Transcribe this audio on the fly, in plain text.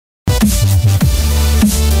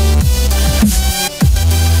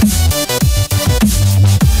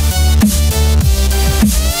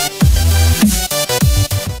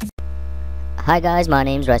Hi guys, my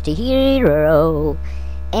name's RustyHero,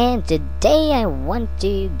 and today I want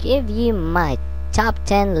to give you my top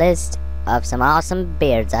 10 list of some awesome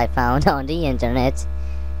beards I found on the internet.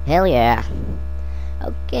 Hell yeah.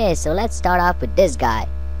 Okay, so let's start off with this guy.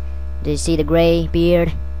 Do you see the gray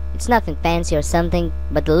beard? It's nothing fancy or something,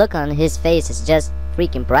 but the look on his face is just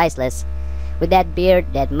freaking priceless. With that beard,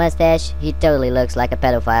 that mustache, he totally looks like a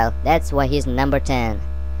pedophile. That's why he's number 10.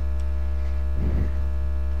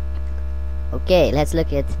 Okay, let's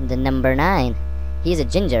look at the number 9. He's a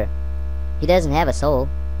ginger. He doesn't have a soul,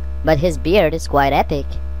 but his beard is quite epic,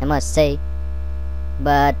 I must say.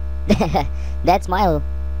 But the smile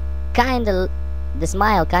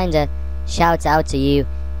kinda shouts out to you,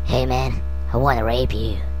 "Hey man, I wanna rape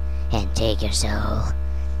you and take your soul."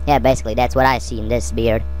 Yeah, basically that's what I see in this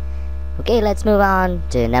beard. Okay, let's move on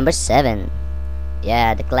to number 7.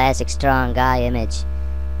 Yeah, the classic strong guy image.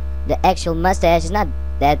 The actual mustache is not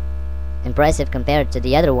that impressive compared to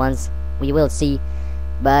the other ones we will see,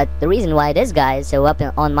 but the reason why this guy is so up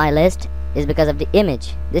on my list is because of the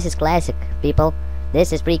image. This is classic, people.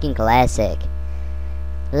 This is freaking classic.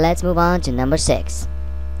 Let's move on to number 6.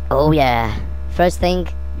 Oh yeah, first thing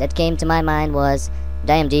that came to my mind was,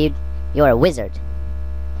 damn dude, you're a wizard.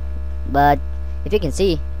 But if you can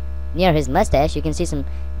see near his mustache, you can see some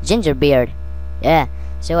ginger beard. Yeah,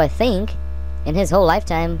 so I think in his whole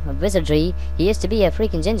lifetime of wizardry, he used to be a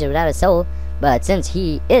freaking ginger without a soul, but since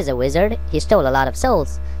he is a wizard, he stole a lot of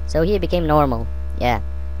souls, so he became normal. Yeah.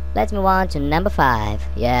 Let's move on to number 5.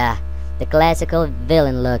 Yeah, the classical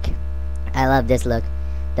villain look. I love this look.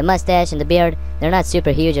 The mustache and the beard, they're not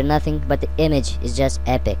super huge or nothing, but the image is just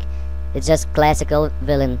epic. It's just classical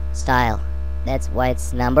villain style. That's why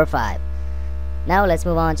it's number 5. Now let's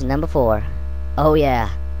move on to number 4. Oh yeah.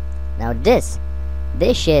 Now this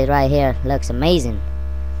shit right here looks amazing.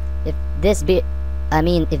 If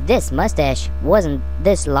this mustache wasn't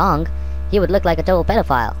this long, he would look like a total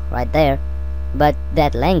pedophile right there. But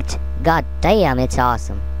that length, god damn, it's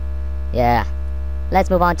awesome. Yeah. Let's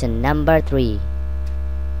move on to number 3.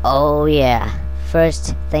 Oh yeah.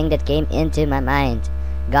 First thing that came into my mind.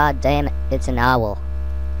 God damn, it's an owl.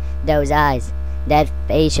 Those eyes, that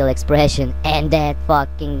facial expression, and that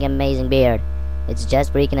fucking amazing beard. It's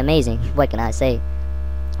just freaking amazing. What can I say?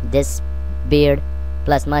 This beard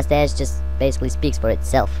plus mustache just basically speaks for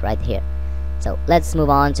itself right here. So let's move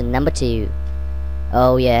on to number 2.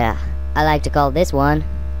 Oh yeah, I like to call this one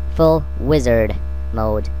full wizard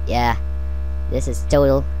mode. Yeah, this is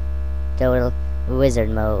total wizard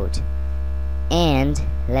mode. And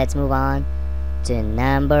let's move on to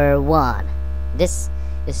number 1. This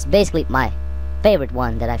is basically my favorite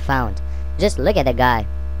one that I found. Just look at the guy.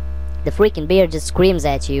 The freaking beard just screams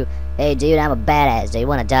at you, "Hey dude, I'm a badass, do you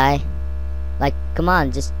wanna die?" Like, come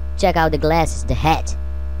on, just check out the glasses, the hat,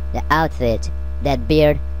 the outfit. That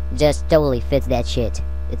beard just totally fits that shit.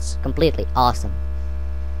 It's completely awesome.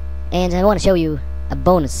 And I wanna show you a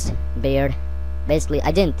bonus beard. Basically, I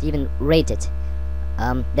didn't even rate it.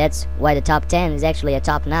 That's why the top 10 is actually a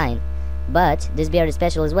top 9. But this beard is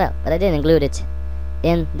special as well. But I didn't include it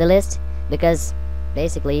in the list because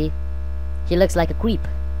basically he looks like a creep.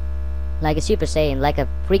 Like a Super Saiyan, like a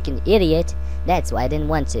freaking idiot. That's why I didn't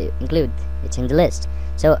want to include it in the list.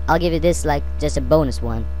 So I'll give you this like just a bonus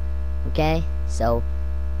one. Okay? So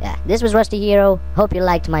yeah, this was RustyHero. Hope you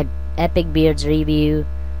liked my epic beards review.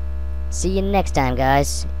 See you next time,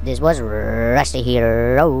 guys. This was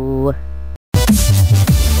RustyHero.